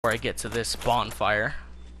before I get to this bonfire.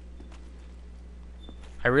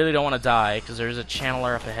 I really don't want to die because there's a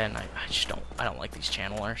channeler up ahead, and I don't like these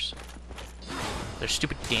channelers. Their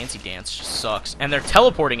stupid dancey dance just sucks, and their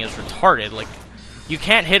teleporting is retarded. Like, you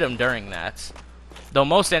can't hit them during that. Though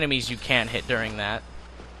most enemies you can hit during that.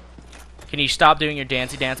 Can you stop doing your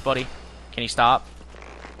dancey dance, buddy? Can you stop?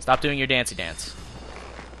 Stop doing your dancey dance.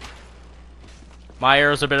 My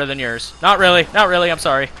arrows are better than yours. Not really. Not really. I'm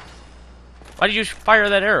sorry. Why did you fire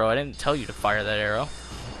that arrow? I didn't tell you to fire that arrow.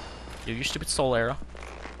 Do your stupid soul arrow.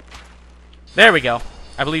 There we go.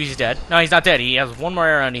 I believe he's dead. No, he's not dead. He has one more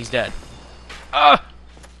arrow and he's dead.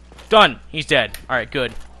 Done. He's dead. Alright,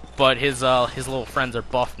 good. But his little friends are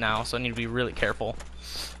buffed now, so I need to be really careful.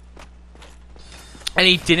 And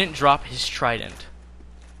he didn't drop his trident.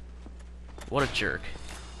 What a jerk.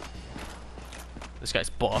 This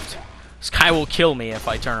guy's buffed. This guy will kill me if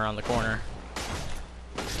I turn around the corner.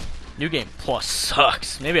 New Game Plus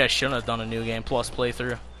sucks. Maybe I shouldn't have done a New Game Plus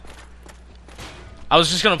playthrough. I was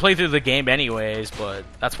just going to play through the game anyways, but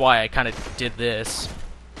that's why I kind of did this.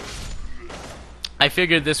 I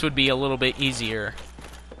figured this would be a little bit easier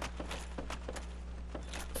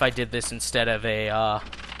if I did this instead of a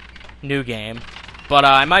new game. But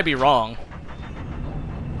I might be wrong.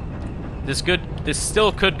 This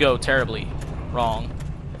still could go terribly wrong.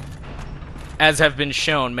 As have been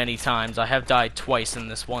shown many times. I have died twice in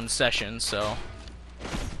this one session, so...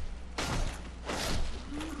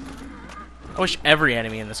 I wish every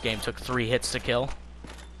enemy in this game took 3 hits to kill.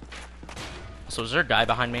 So is there a guy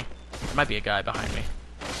behind me? There might be a guy behind me.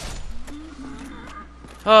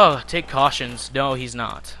 Oh, take cautions. No, he's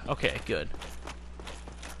not. Okay, good.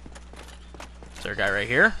 Is there a guy right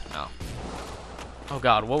here? No. Oh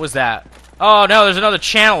god, what was that? Oh no, there's another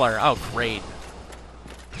channeler. Oh, great.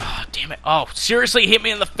 Oh, damn it. Oh, seriously hit me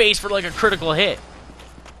in the face for like a critical hit.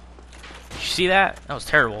 Did you see that? That was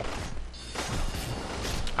terrible.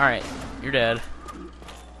 Alright. You're dead.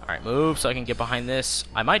 Alright, move so I can get behind this.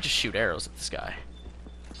 I might just shoot arrows at this guy.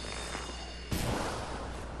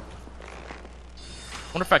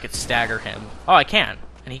 Wonder if I could stagger him. Oh, I can.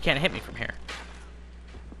 And he can't hit me from here.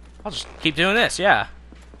 I'll just keep doing this, yeah.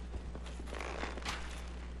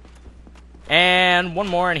 And one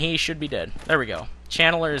more and he should be dead. There we go.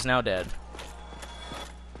 Channeler is now dead.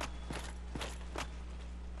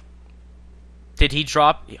 Did he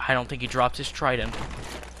drop? I don't think he dropped his trident.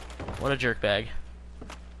 What a jerkbag.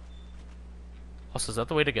 Also, is that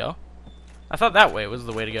the way to go? I thought that way was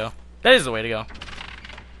the way to go. That is the way to go.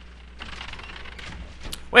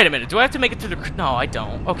 Wait a minute, do I have to make it through the... No, I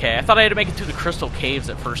don't. Okay, I thought I had to make it through the crystal caves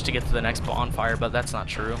at first to get to the next bonfire, but that's not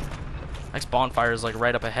true. Next bonfire is like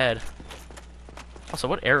right up ahead. Also,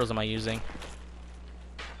 what arrows am I using?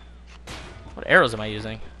 What arrows am I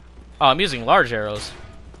using? Oh, I'm using large arrows.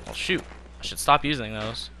 Well, shoot. I should stop using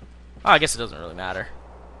those. Oh, I guess it doesn't really matter.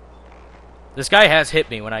 This guy has hit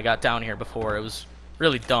me when I got down here before. It was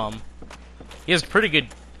really dumb. He has pretty good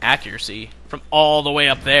accuracy from all the way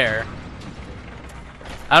up there.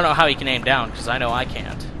 I don't know how he can aim down, because I know I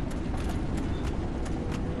can't.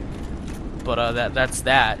 But that's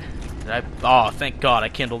that. Oh, thank God I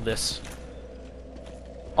kindled this.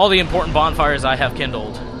 All the important bonfires I have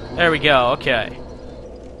kindled. There we go, okay.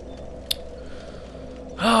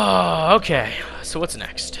 Oh, okay. So what's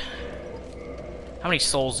next? How many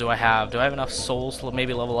souls do I have? Do I have enough souls to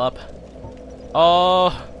maybe level up?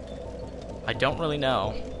 Oh, I don't really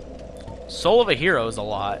know. Soul of a hero is a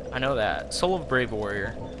lot. I know that. Soul of a brave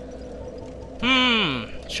warrior.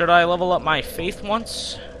 Should I level up my faith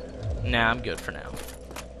once? Nah, I'm good for now.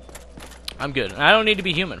 I'm good. I don't need to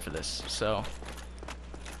be human for this, so...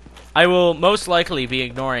 I will most likely be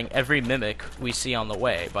ignoring every mimic we see on the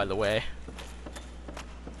way, by the way.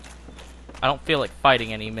 I don't feel like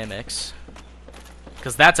fighting any mimics.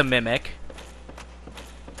 Because that's a mimic.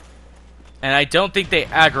 And I don't think they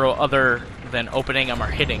aggro other than opening them or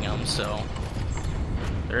hitting them, so...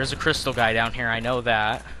 There is a crystal guy down here, I know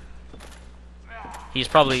that. He's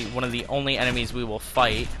probably one of the only enemies we will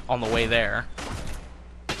fight on the way there.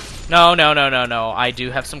 No, no, no, no, no. I do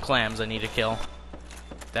have some clams I need to kill.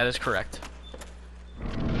 That is correct.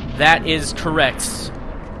 That is correct,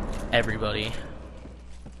 everybody.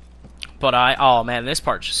 But oh man, this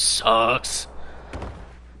part just sucks.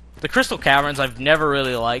 The crystal caverns I've never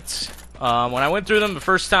really liked. When I went through them the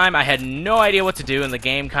first time, I had no idea what to do, and the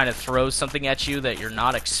game kind of throws something at you that you're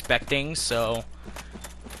not expecting, so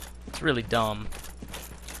it's really dumb.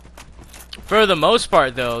 For the most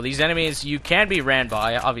part, though, these enemies, you can be ran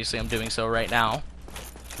by. Obviously, I'm doing so right now.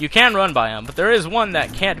 You can run by them, but there is one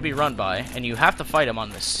that can't be run by, and you have to fight him on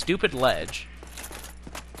this stupid ledge.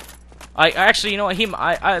 Actually, you know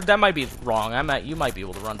what? That might be wrong. You might be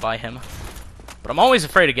able to run by him, but I'm always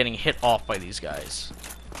afraid of getting hit off by these guys.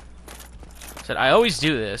 Said I always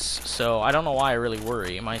do this, so I don't know why I really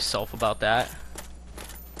worry myself about that.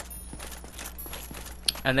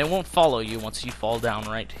 And they won't follow you once you fall down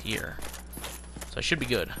right here, so I should be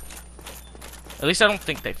good. At least I don't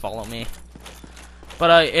think they follow me.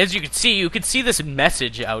 But as you can see this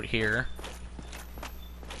message out here,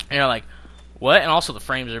 and you're like, what? And also the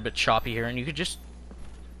frames are a bit choppy here, and you could just,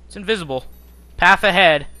 it's invisible. Path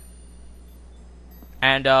ahead.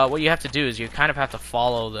 And what you have to do is you kind of have to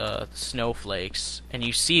follow the snowflakes, and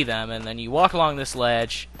you see them, and then you walk along this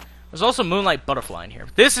ledge. There's also Moonlight Butterfly in here.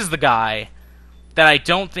 This is the guy that I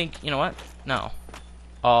don't think, you know what? No.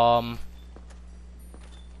 I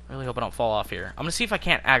really hope I don't fall off here. I'm gonna see if I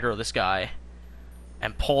can't aggro this guy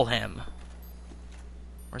and pull him.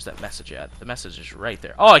 Where's that message at? The message is right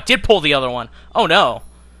there. Oh, I did pull the other one. Oh, no.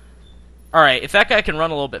 Alright, if that guy can run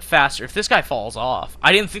a little bit faster, if this guy falls off.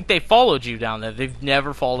 I didn't think they followed you down there. They've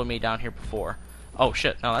never followed me down here before. Oh,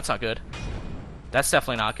 shit. No, that's not good. That's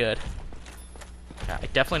definitely not good. Yeah, I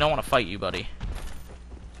definitely don't want to fight you, buddy.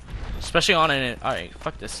 Especially on an... Alright,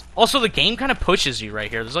 fuck this. Also, the game kind of pushes you right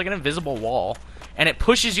here. There's like an invisible wall. And it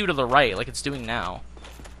pushes you to the right, like it's doing now.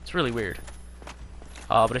 It's really weird.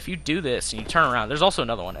 But if you do this and you turn around, there's also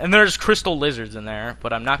another one. And there's crystal lizards in there,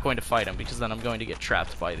 but I'm not going to fight them because then I'm going to get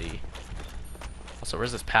trapped by the... Also,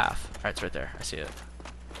 where's this path? Alright, it's right there. I see it.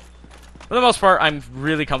 For the most part, I'm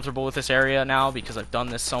really comfortable with this area now because I've done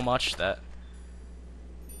this so much that...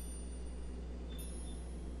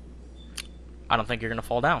 I don't think you're going to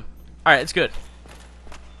fall down. Alright, it's good.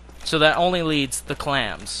 So that only leads the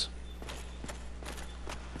clams.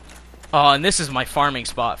 Oh, and this is my farming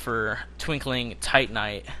spot for Twinkling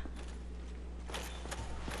Titanite.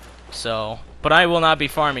 So, but I will not be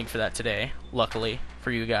farming for that today, luckily,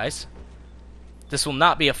 for you guys. This will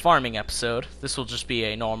not be a farming episode. This will just be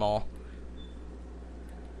a normal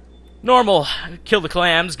kill the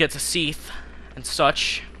clams, get to Seath, and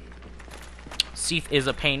such. Seath is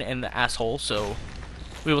a pain in the asshole, so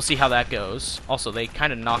we will see how that goes. Also, they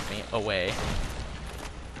kind of knock me away.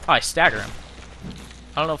 Oh, I stagger him.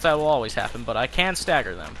 I don't know if that will always happen, but I can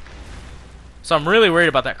stagger them. So I'm really worried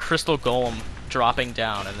about that crystal golem dropping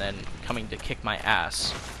down and then coming to kick my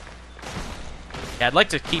ass. Yeah, I'd like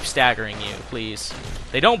to keep staggering you, please.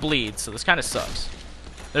 They don't bleed, so this kind of sucks.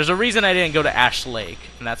 There's a reason I didn't go to Ash Lake,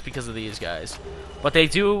 and that's because of these guys. But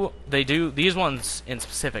these ones in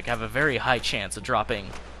specific have a very high chance of dropping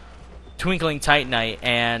Twinkling Titanite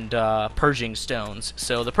and Purging Stones.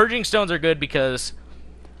 So the Purging Stones are good because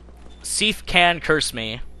Seath can curse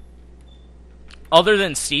me. Other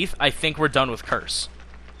than Seath, I think we're done with curse.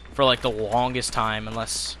 For like the longest time,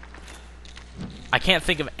 unless... I can't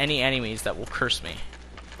think of any enemies that will curse me.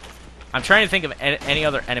 I'm trying to think of any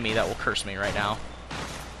other enemy that will curse me right now.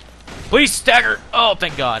 Please stagger! Oh,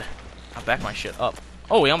 thank God. I'll back my shit up.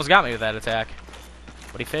 Oh, he almost got me with that attack.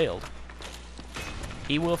 But he failed.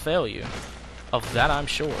 He will fail you. Of that I'm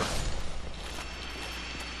sure.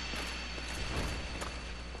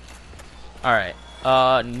 Alright.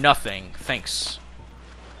 Nothing. Thanks.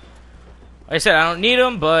 Like I said, I don't need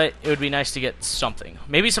them, but it would be nice to get something.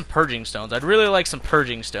 Maybe some Purging Stones. I'd really like some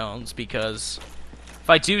Purging Stones, because if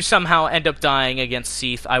I do somehow end up dying against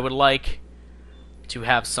Seath, I would like to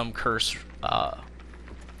have some curse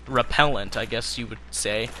repellent, I guess you would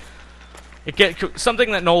say.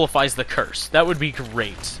 Something that nullifies the curse. That would be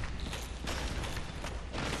great.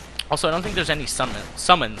 Also, I don't think there's any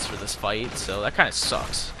summons for this fight, so that kind of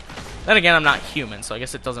sucks. Then again, I'm not human, so I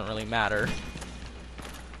guess it doesn't really matter.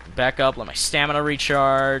 Back up, let my stamina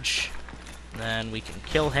recharge. Then we can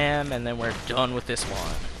kill him, and then we're done with this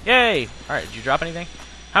one. Yay! Alright, did you drop anything?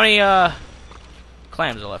 How many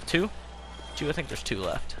clams are left? 2? 2? I think there's 2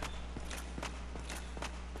 left.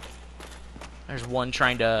 There's one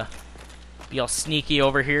trying to be all sneaky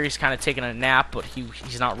over here. He's kind of taking a nap, but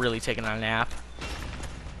he's not really taking a nap.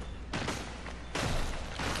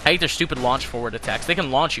 I hate their stupid launch forward attacks. They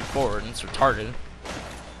can launch you forward, and it's retarded.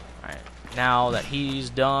 Alright, now that he's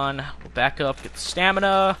done, we'll back up, get the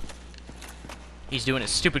stamina. He's doing his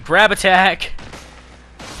stupid grab attack.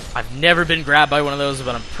 I've never been grabbed by one of those,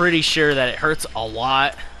 but I'm pretty sure that it hurts a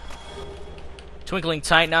lot. Twinkling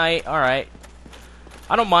Titanite, alright.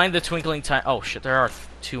 I don't mind the Twinkling Titanite. Oh shit, there are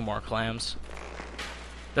 2 more clams.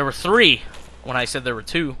 There were 3 when I said there were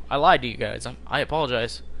 2. I lied to you guys. I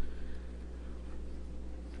apologize.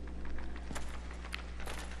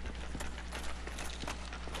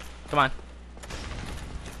 Come on.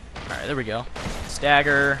 Alright, there we go.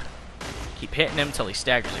 Stagger. Keep hitting him until he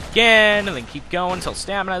staggers again, and then keep going until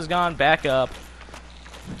stamina is gone. Back up.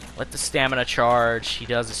 Let the stamina charge. He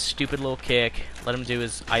does a stupid little kick. Let him do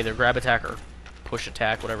his either grab attack or push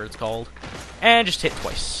attack, whatever it's called. And just hit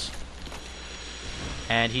twice.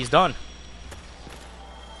 And he's done.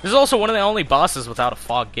 This is also one of the only bosses without a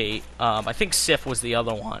fog gate. I think Seath was the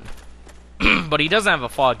other one. But he doesn't have a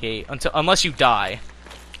fog gate unless you die.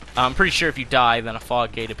 I'm pretty sure if you die, then a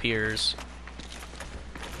fog gate appears.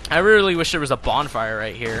 I really wish there was a bonfire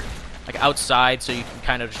right here. Like outside, so you can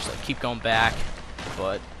kind of just like keep going back.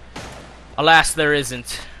 But alas, there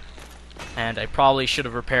isn't. And I probably should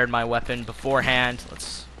have repaired my weapon beforehand.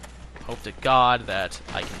 Let's hope to God that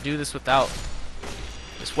I can do this without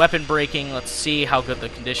this weapon breaking. Let's see how good the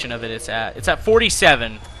condition of it is at. It's at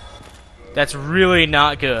 47. That's really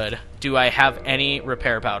not good. Do I have any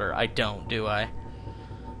repair powder? I don't, do I?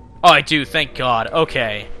 Oh, I do, thank God.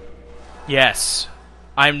 Okay. Yes.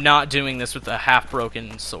 I'm not doing this with a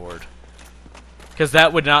half-broken sword. Because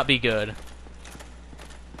that would not be good.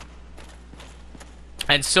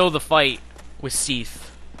 And so the fight with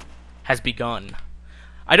Seath has begun.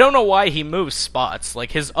 I don't know why he moves spots.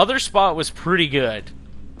 Like, his other spot was pretty good.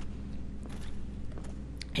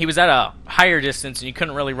 He was at a higher distance and you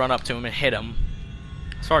couldn't really run up to him and hit him.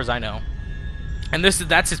 As far as I know. And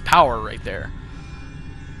that's his power right there.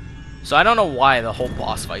 So I don't know why the whole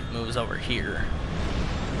boss fight moves over here.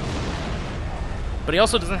 But he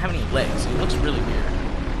also doesn't have any legs. He looks really weird.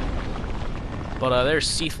 But there's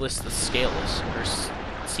Seathless the Scaleless. Or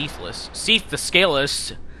Seathless. Seath the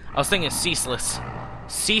Scaleless. I was thinking Ceaseless.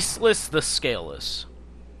 Ceaseless the Scaleless.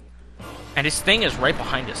 And his thing is right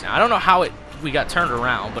behind us now. I don't know how we got turned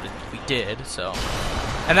around, but we did, so.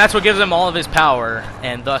 And that's what gives him all of his power,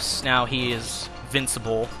 and thus now he is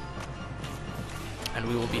invincible. And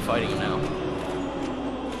we will be fighting him now.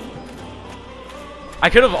 I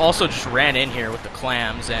could have also just ran in here with the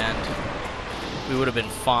clams, and we would have been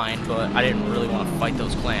fine, but I didn't really want to fight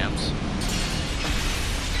those clams.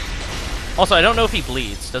 Also, I don't know if he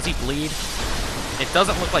bleeds. Does he bleed? It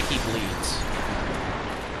doesn't look like he bleeds.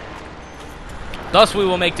 Thus, we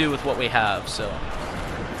will make do with what we have, so.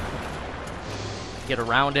 Get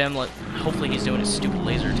around him. Hopefully he's doing his stupid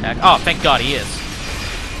laser attack. Oh, thank God he is.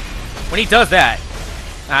 When he does that,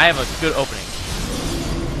 I have a good opening.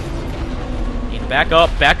 Need to back up,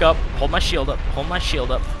 back up. Hold my shield up, hold my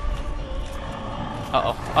shield up.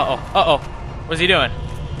 Uh-oh, uh-oh, uh-oh. What's he doing?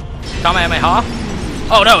 Kamehameha?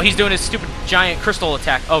 Oh no, he's doing his stupid giant crystal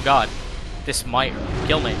attack. Oh God. This might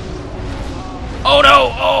kill me. Oh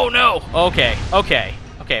no! Oh no! Okay, okay,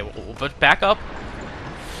 okay. But back up,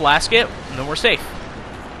 flask it, and then we're safe.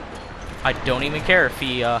 I don't even care if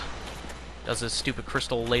he does his stupid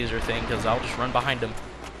crystal laser thing, because I'll just run behind him.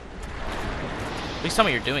 At least tell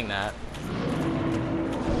me you're doing that.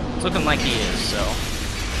 It's looking like he is, so.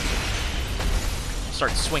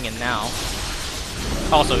 Start swinging now.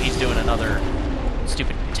 Also, he's doing another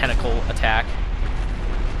stupid tentacle attack,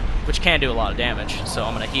 which can do a lot of damage, so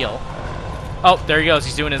I'm gonna heal. Oh, there he goes.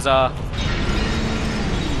 He's doing his what's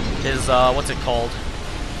it called?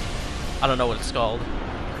 I don't know what it's called.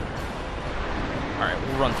 Alright,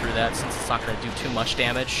 we'll run through that since it's not going to do too much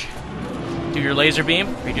damage. Do your laser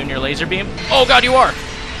beam. Are you doing your laser beam? Oh God, you are!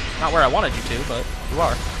 Not where I wanted you to, but you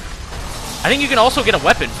are. I think you can also get a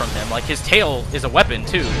weapon from him. Like, his tail is a weapon,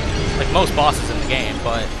 too. Like most bosses in the game,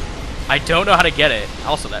 but I don't know how to get it.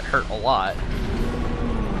 Also, that hurt a lot.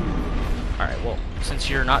 Alright, well, since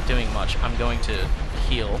you're not doing much, I'm going to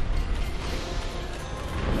heal.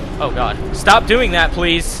 Oh God. Stop doing that,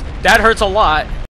 please. That hurts a lot.